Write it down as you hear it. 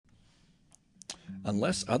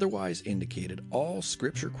Unless otherwise indicated, all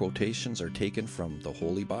scripture quotations are taken from the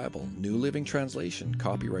Holy Bible, New Living Translation,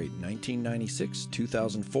 copyright 1996,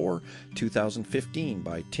 2004, 2015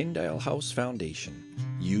 by Tyndale House Foundation.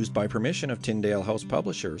 Used by permission of Tyndale House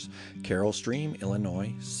Publishers, Carroll Stream,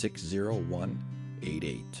 Illinois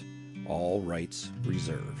 60188. All rights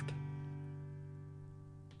reserved.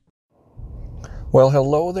 Well,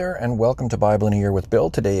 hello there, and welcome to Bible in a Year with Bill.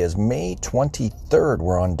 Today is May 23rd.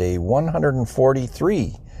 We're on day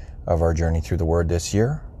 143 of our journey through the Word this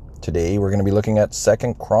year. Today we're going to be looking at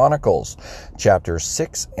 2 Chronicles, chapters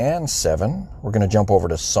 6 and 7. We're going to jump over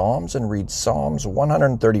to Psalms and read Psalms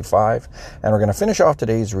 135, and we're going to finish off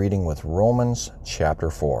today's reading with Romans chapter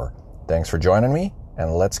 4. Thanks for joining me,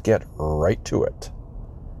 and let's get right to it.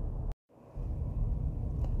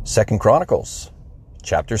 2 Chronicles,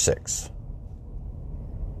 chapter 6.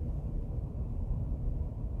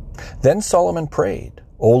 Then Solomon prayed,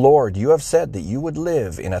 O Lord, you have said that you would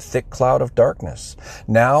live in a thick cloud of darkness.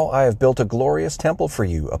 Now I have built a glorious temple for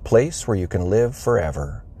you, a place where you can live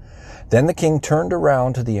forever. Then the king turned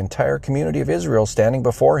around to the entire community of Israel standing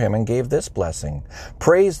before him and gave this blessing.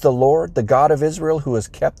 Praise the Lord, the God of Israel, who has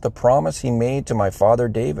kept the promise he made to my father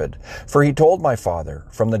David. For he told my father,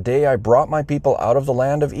 from the day I brought my people out of the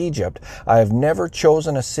land of Egypt, I have never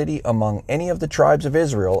chosen a city among any of the tribes of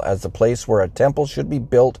Israel as the place where a temple should be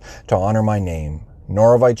built to honor my name.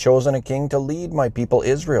 Nor have I chosen a king to lead my people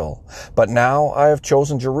Israel. But now I have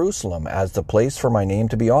chosen Jerusalem as the place for my name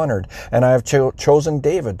to be honored, and I have chosen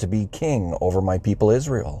David to be king over my people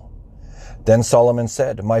Israel. Then Solomon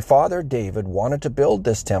said, My father David wanted to build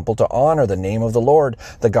this temple to honor the name of the Lord,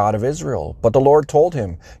 the God of Israel. But the Lord told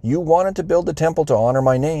him, You wanted to build the temple to honor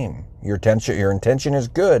my name. Your intention is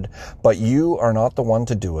good, but you are not the one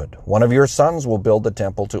to do it. One of your sons will build the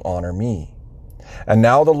temple to honor me. And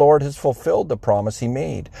now the Lord has fulfilled the promise he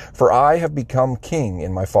made, for I have become king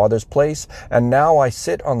in my father's place, and now I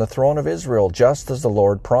sit on the throne of Israel, just as the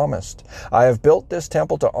Lord promised. I have built this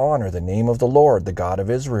temple to honor the name of the Lord, the God of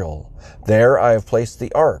Israel. There I have placed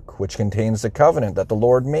the ark, which contains the covenant that the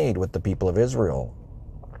Lord made with the people of Israel.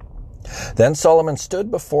 Then Solomon stood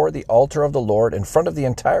before the altar of the Lord in front of the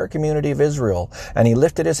entire community of Israel, and he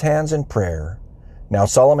lifted his hands in prayer. Now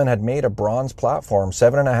Solomon had made a bronze platform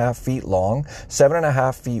 7.5 feet long,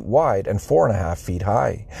 7.5 feet wide, and 4.5 feet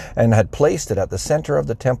high, and had placed it at the center of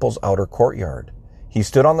the temple's outer courtyard. He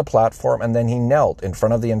stood on the platform, and then he knelt in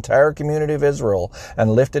front of the entire community of Israel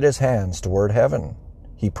and lifted his hands toward heaven.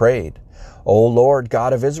 He prayed, O Lord,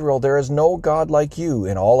 God of Israel, there is no God like you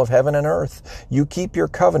in all of heaven and earth. You keep your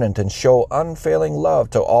covenant and show unfailing love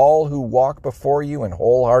to all who walk before you in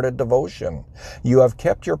wholehearted devotion. You have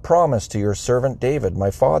kept your promise to your servant David, my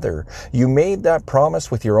father. You made that promise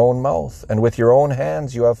with your own mouth, and with your own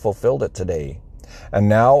hands you have fulfilled it today. And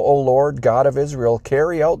now, O Lord, God of Israel,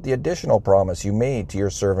 carry out the additional promise you made to your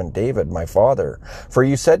servant David, my father. For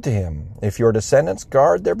you said to him, If your descendants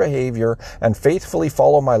guard their behavior and faithfully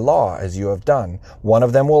follow my law as you have done, one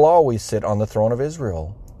of them will always sit on the throne of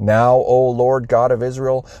Israel. Now, O Lord, God of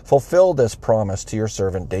Israel, fulfill this promise to your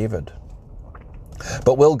servant David.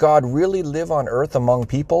 But will God really live on earth among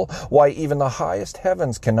people? Why, even the highest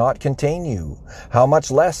heavens cannot contain you. How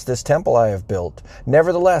much less this temple I have built?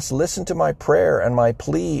 Nevertheless, listen to my prayer and my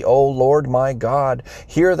plea, O Lord my God.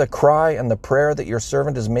 Hear the cry and the prayer that your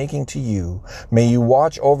servant is making to you. May you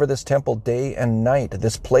watch over this temple day and night,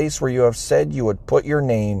 this place where you have said you would put your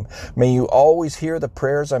name. May you always hear the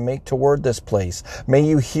prayers I make toward this place. May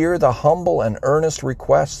you hear the humble and earnest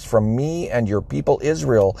requests from me and your people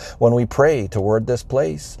Israel when we pray toward this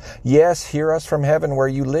place. Yes, hear us from heaven where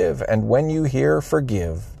you live, and when you hear,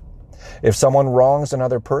 forgive. If someone wrongs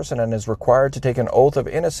another person and is required to take an oath of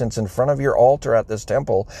innocence in front of your altar at this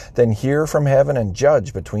temple, then hear from heaven and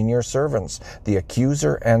judge between your servants, the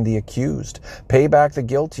accuser and the accused. Pay back the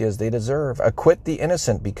guilty as they deserve. Acquit the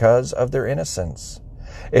innocent because of their innocence.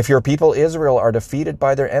 If your people Israel are defeated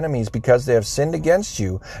by their enemies because they have sinned against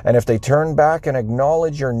you, and if they turn back and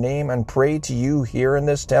acknowledge your name and pray to you here in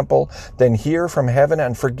this temple, then hear from heaven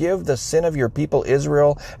and forgive the sin of your people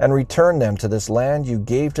Israel and return them to this land you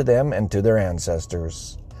gave to them and to their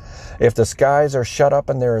ancestors. If the skies are shut up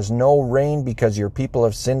and there is no rain because your people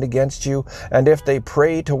have sinned against you, and if they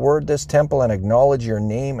pray toward this temple and acknowledge your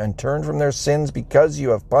name and turn from their sins because you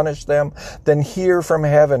have punished them, then hear from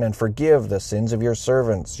heaven and forgive the sins of your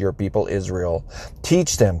servants, your people Israel.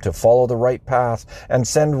 Teach them to follow the right path and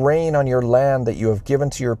send rain on your land that you have given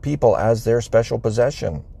to your people as their special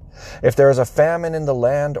possession. If there is a famine in the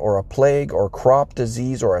land, or a plague, or crop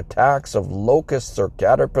disease, or attacks of locusts or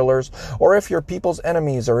caterpillars, or if your people's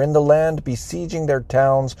enemies are in the land besieging their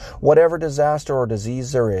towns, whatever disaster or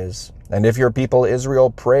disease there is, and if your people Israel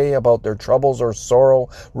pray about their troubles or sorrow,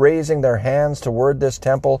 raising their hands toward this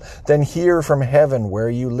temple, then hear from heaven where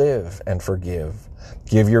you live and forgive.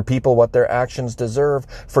 Give your people what their actions deserve,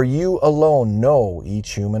 for you alone know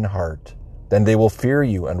each human heart. Then they will fear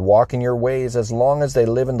you and walk in your ways as long as they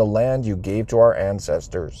live in the land you gave to our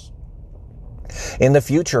ancestors. In the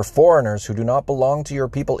future, foreigners who do not belong to your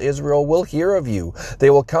people Israel will hear of you. They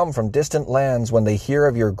will come from distant lands when they hear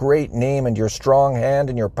of your great name and your strong hand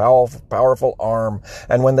and your powerful arm.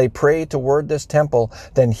 And when they pray toward this temple,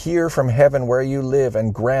 then hear from heaven where you live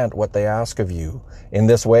and grant what they ask of you. In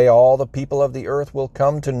this way, all the people of the earth will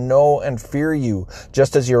come to know and fear you,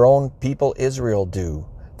 just as your own people Israel do.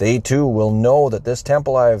 They too will know that this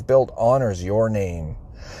temple I have built honors your name.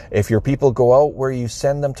 If your people go out where you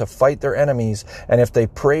send them to fight their enemies, and if they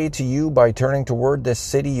pray to you by turning toward this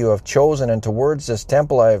city you have chosen and towards this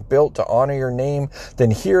temple I have built to honor your name,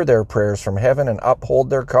 then hear their prayers from heaven and uphold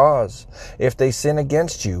their cause. If they sin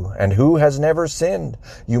against you, and who has never sinned,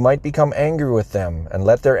 you might become angry with them, and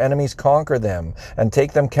let their enemies conquer them, and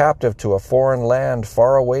take them captive to a foreign land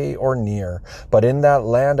far away or near. But in that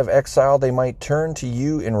land of exile they might turn to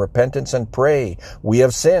you in repentance and pray, "We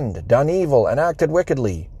have sinned, done evil, and acted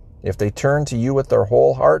wickedly." If they turn to you with their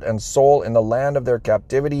whole heart and soul in the land of their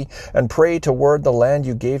captivity and pray toward the land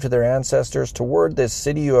you gave to their ancestors, toward this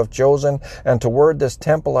city you have chosen, and toward this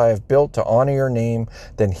temple I have built to honor your name,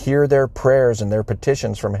 then hear their prayers and their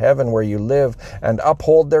petitions from heaven where you live and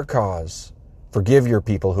uphold their cause. Forgive your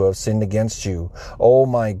people who have sinned against you. Oh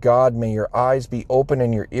my God, may your eyes be open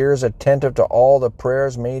and your ears attentive to all the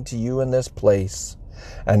prayers made to you in this place.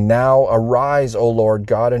 And now arise, O Lord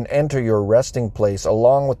God, and enter your resting place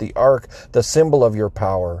along with the ark, the symbol of your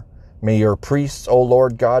power. May your priests, O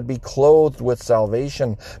Lord God, be clothed with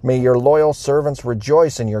salvation. May your loyal servants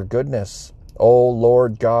rejoice in your goodness. O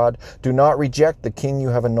Lord God, do not reject the king you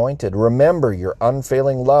have anointed. Remember your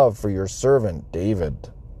unfailing love for your servant David.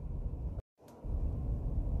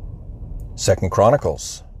 2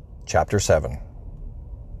 Chronicles, chapter 7.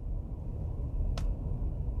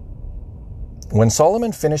 When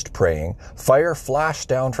Solomon finished praying, fire flashed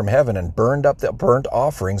down from heaven and burned up the burnt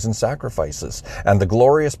offerings and sacrifices, and the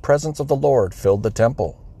glorious presence of the Lord filled the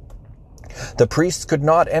temple. The priests could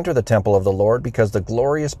not enter the temple of the Lord because the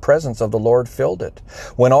glorious presence of the Lord filled it.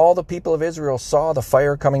 When all the people of Israel saw the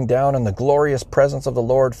fire coming down and the glorious presence of the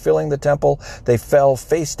Lord filling the temple, they fell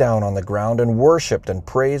face down on the ground and worshipped and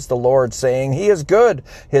praised the Lord, saying, "He is good,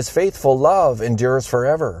 his faithful love endures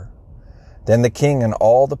forever." Then the king and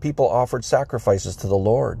all the people offered sacrifices to the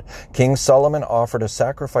Lord. King Solomon offered a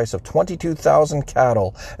sacrifice of 22,000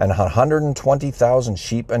 cattle and 120,000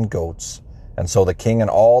 sheep and goats. And so the king and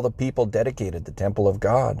all the people dedicated the temple of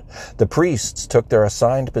God. The priests took their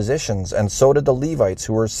assigned positions, and so did the Levites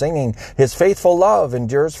who were singing, "His faithful love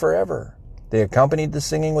endures forever." They accompanied the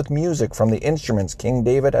singing with music from the instruments King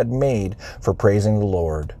David had made for praising the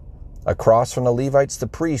Lord. Across from the Levites, the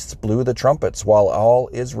priests blew the trumpets while all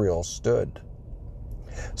Israel stood.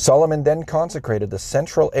 Solomon then consecrated the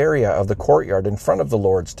central area of the courtyard in front of the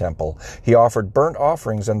Lord's temple. He offered burnt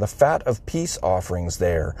offerings and the fat of peace offerings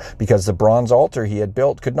there, because the bronze altar he had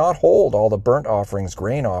built could not hold all the burnt offerings,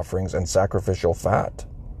 grain offerings, and sacrificial fat.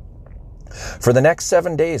 For the next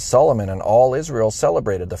 7 days, Solomon and all Israel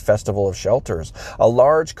celebrated the Festival of Shelters. A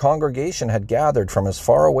large congregation had gathered from as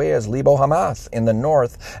far away as Lebo-Hamath in the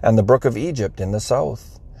north and the brook of Egypt in the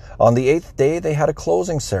south. On the 8th day, they had a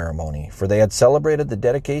closing ceremony, for they had celebrated the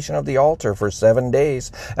dedication of the altar for 7 days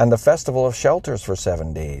and the Festival of Shelters for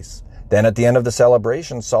 7 days. Then at the end of the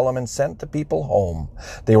celebration, Solomon sent the people home.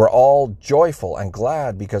 They were all joyful and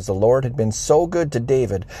glad because the Lord had been so good to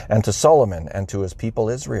David and to Solomon and to his people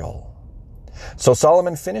Israel. So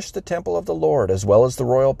Solomon finished the temple of the Lord as well as the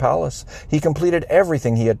royal palace. He completed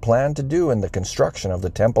everything he had planned to do in the construction of the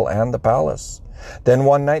temple and the palace. Then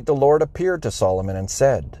one night the Lord appeared to Solomon and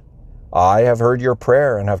said, "I have heard your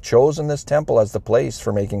prayer and have chosen this temple as the place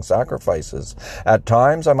for making sacrifices. At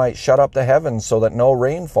times I might shut up the heavens so that no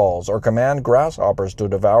rain falls, or command grasshoppers to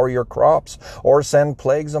devour your crops, or send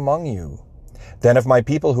plagues among you. Then if my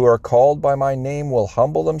people who are called by my name will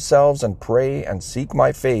humble themselves and pray and seek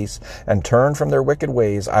my face and turn from their wicked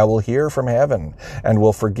ways, I will hear from heaven and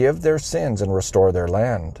will forgive their sins and restore their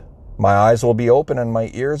land. My eyes will be open and my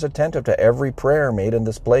ears attentive to every prayer made in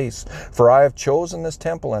this place, for I have chosen this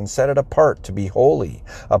temple and set it apart to be holy,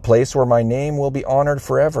 a place where my name will be honored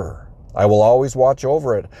forever. I will always watch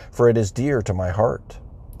over it, for it is dear to my heart.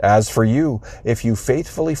 As for you, if you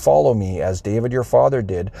faithfully follow me, as David your father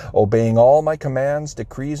did, obeying all my commands,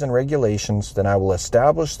 decrees, and regulations, then I will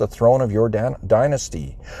establish the throne of your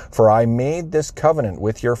dynasty. For I made this covenant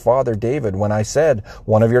with your father David when I said,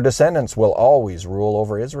 one of your descendants will always rule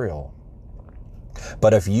over Israel.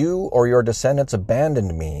 But if you or your descendants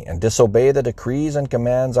abandon me and disobey the decrees and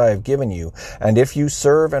commands I have given you, and if you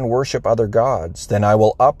serve and worship other gods, then I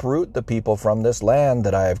will uproot the people from this land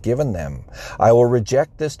that I have given them. I will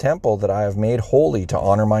reject this temple that I have made holy to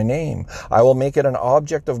honor my name. I will make it an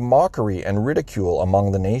object of mockery and ridicule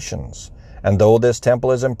among the nations. And though this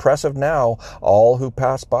temple is impressive now, all who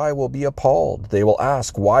pass by will be appalled. They will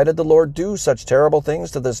ask, why did the Lord do such terrible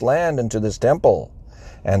things to this land and to this temple?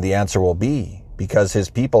 And the answer will be, because his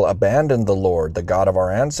people abandoned the Lord, the God of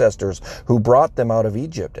our ancestors, who brought them out of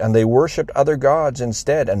Egypt, and they worshipped other gods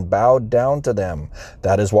instead and bowed down to them.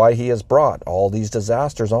 That is why he has brought all these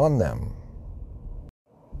disasters on them.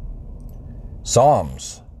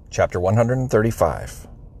 Psalms, chapter 135.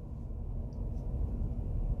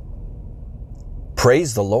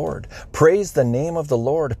 Praise the Lord. Praise the name of the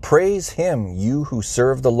Lord. Praise him, you who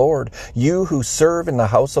serve the Lord, you who serve in the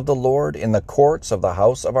house of the Lord, in the courts of the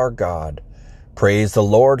house of our God. Praise the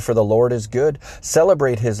Lord, for the Lord is good.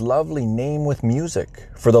 Celebrate his lovely name with music.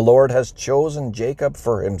 For the Lord has chosen Jacob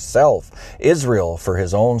for himself, Israel for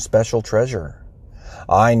his own special treasure.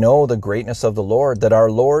 I know the greatness of the Lord, that our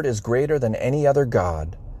Lord is greater than any other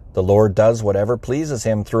God. The Lord does whatever pleases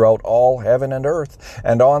him throughout all heaven and earth,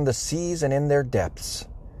 and on the seas and in their depths.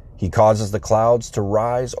 He causes the clouds to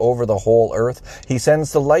rise over the whole earth. He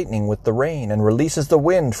sends the lightning with the rain and releases the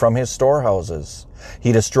wind from his storehouses.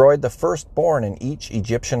 He destroyed the firstborn in each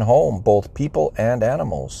Egyptian home, both people and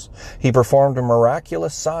animals. He performed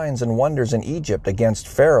miraculous signs and wonders in Egypt against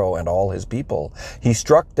Pharaoh and all his people. He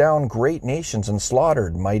struck down great nations and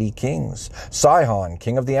slaughtered mighty kings: Sihon,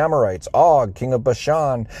 king of the Amorites, Og, king of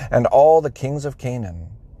Bashan, and all the kings of Canaan.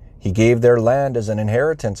 He gave their land as an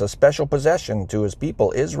inheritance, a special possession to his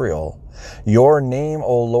people Israel. Your name,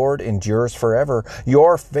 O Lord, endures forever.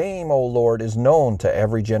 Your fame, O Lord, is known to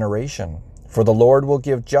every generation. For the Lord will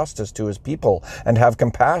give justice to his people and have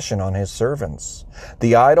compassion on his servants.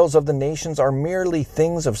 The idols of the nations are merely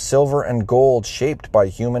things of silver and gold shaped by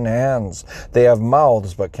human hands. They have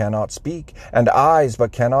mouths but cannot speak, and eyes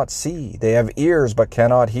but cannot see. They have ears but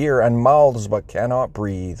cannot hear, and mouths but cannot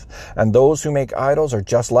breathe. And those who make idols are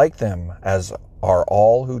just like them, as are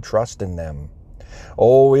all who trust in them.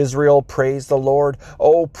 O Israel, praise the Lord.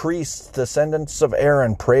 O priests, descendants of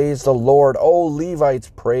Aaron, praise the Lord. O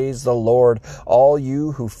Levites, praise the Lord. All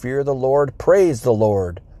you who fear the Lord, praise the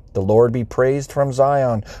Lord. The Lord be praised from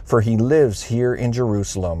Zion, for he lives here in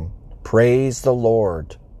Jerusalem. Praise the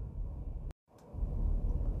Lord.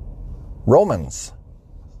 Romans,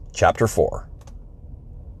 chapter 4.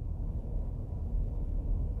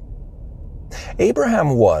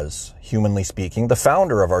 Abraham was, humanly speaking, the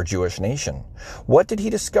founder of our Jewish nation. What did he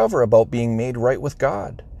discover about being made right with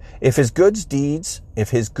God? If his good deeds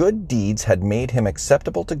had made him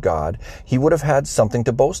acceptable to God, he would have had something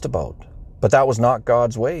to boast about. But that was not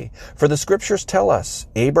God's way. For the scriptures tell us,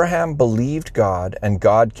 Abraham believed God, and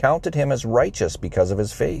God counted him as righteous because of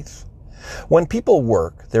his faith. When people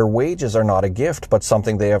work, their wages are not a gift, but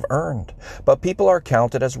something they have earned. But people are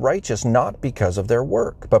counted as righteous not because of their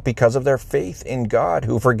work, but because of their faith in God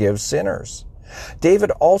who forgives sinners.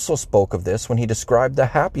 David also spoke of this when he described the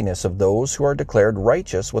happiness of those who are declared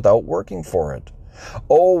righteous without working for it.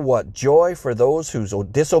 Oh, what joy for those whose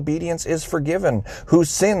disobedience is forgiven,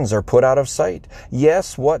 whose sins are put out of sight.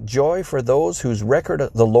 Yes, what joy for those whose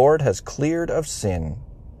record the Lord has cleared of sin.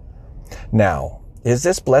 Now, is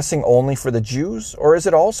this blessing only for the Jews, or is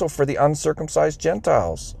it also for the uncircumcised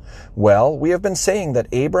Gentiles? Well, we have been saying that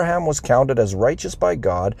Abraham was counted as righteous by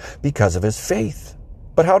God because of his faith.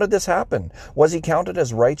 But how did this happen? Was he counted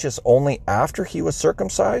as righteous only after he was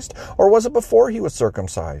circumcised, or was it before he was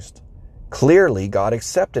circumcised? Clearly, God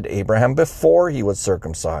accepted Abraham before he was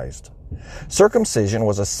circumcised. Circumcision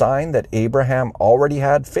was a sign that Abraham already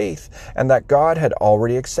had faith and that God had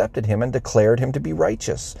already accepted him and declared him to be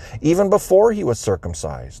righteous, even before he was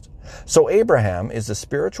circumcised. So Abraham is the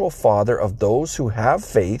spiritual father of those who have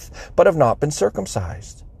faith but have not been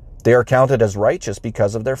circumcised. They are counted as righteous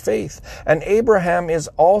because of their faith, and Abraham is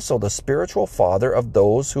also the spiritual father of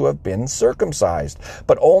those who have been circumcised,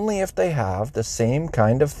 but only if they have the same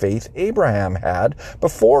kind of faith Abraham had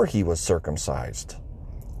before he was circumcised.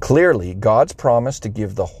 Clearly, God's promise to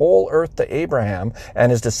give the whole earth to Abraham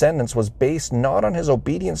and his descendants was based not on his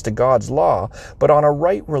obedience to God's law, but on a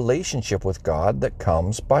right relationship with God that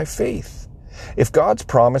comes by faith. If God's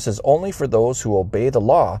promise is only for those who obey the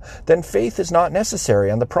law, then faith is not necessary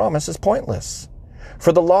and the promise is pointless.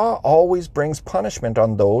 For the law always brings punishment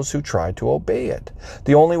on those who try to obey it.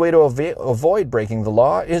 The only way to avoid breaking the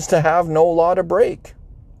law is to have no law to break.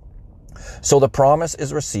 So the promise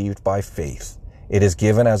is received by faith. It is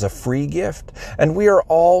given as a free gift, and we are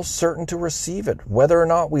all certain to receive it, whether or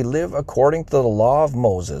not we live according to the law of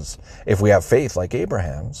Moses, if we have faith like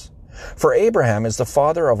Abraham's. For Abraham is the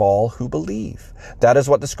father of all who believe. That is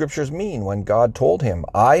what the scriptures mean when God told him,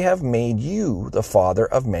 "I have made you the father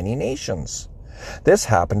of many nations." This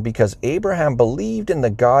happened because Abraham believed in the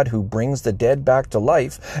God who brings the dead back to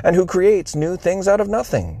life and who creates new things out of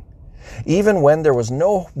nothing. Even when there was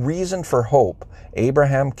no reason for hope,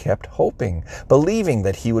 Abraham kept hoping, believing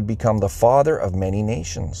that he would become the father of many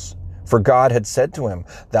nations. For God had said to him,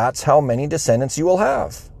 "That's how many descendants you will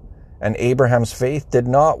have." And Abraham's faith did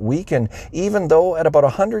not weaken, even though at about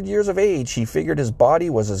 100 years of age he figured his body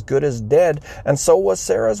was as good as dead, and so was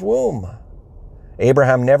Sarah's womb.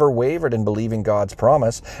 Abraham never wavered in believing God's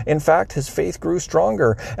promise. In fact, his faith grew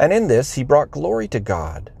stronger, and in this he brought glory to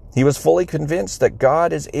God. He was fully convinced that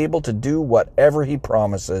God is able to do whatever he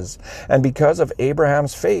promises, and because of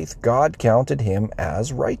Abraham's faith, God counted him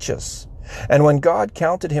as righteous. And when God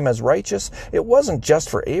counted him as righteous, it wasn't just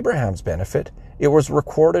for Abraham's benefit. It was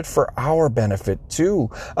recorded for our benefit too,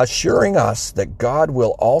 assuring us that God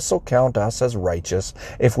will also count us as righteous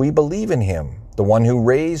if we believe in him, the one who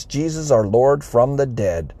raised Jesus our Lord from the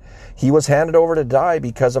dead. He was handed over to die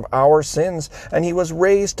because of our sins, and he was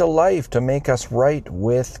raised to life to make us right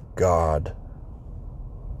with God.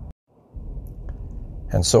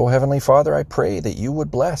 And so, Heavenly Father, I pray that you would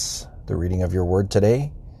bless the reading of your word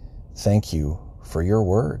today. Thank you for your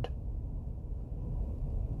word.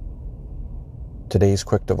 Today's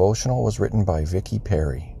quick devotional was written by Vicky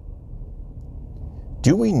Perry.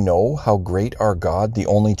 Do we know how great our God, the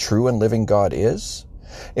only true and living God, is?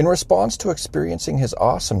 In response to experiencing his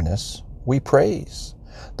awesomeness, we praise.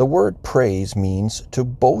 The word praise means to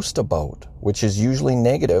boast about, which is usually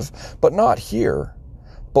negative, but not here.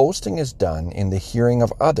 Boasting is done in the hearing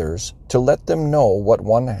of others to let them know what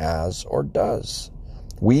one has or does.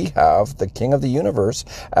 We have the King of the universe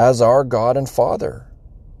as our God and Father.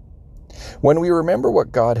 When we remember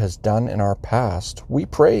what God has done in our past, we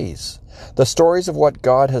praise. The stories of what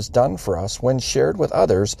God has done for us, when shared with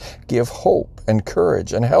others, give hope and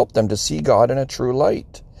courage and help them to see God in a true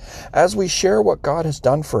light. As we share what God has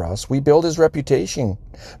done for us, we build his reputation,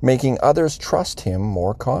 making others trust him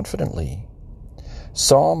more confidently.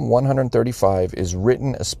 Psalm 135 is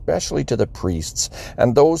written especially to the priests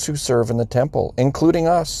and those who serve in the temple, including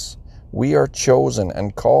us. We are chosen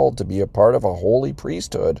and called to be a part of a holy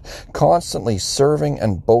priesthood, constantly serving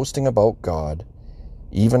and boasting about God,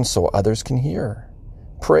 even so others can hear.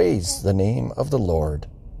 Praise the name of the Lord.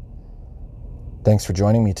 Thanks for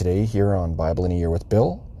joining me today here on Bible in a Year with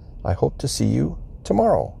Bill. I hope to see you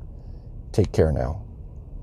tomorrow. Take care now.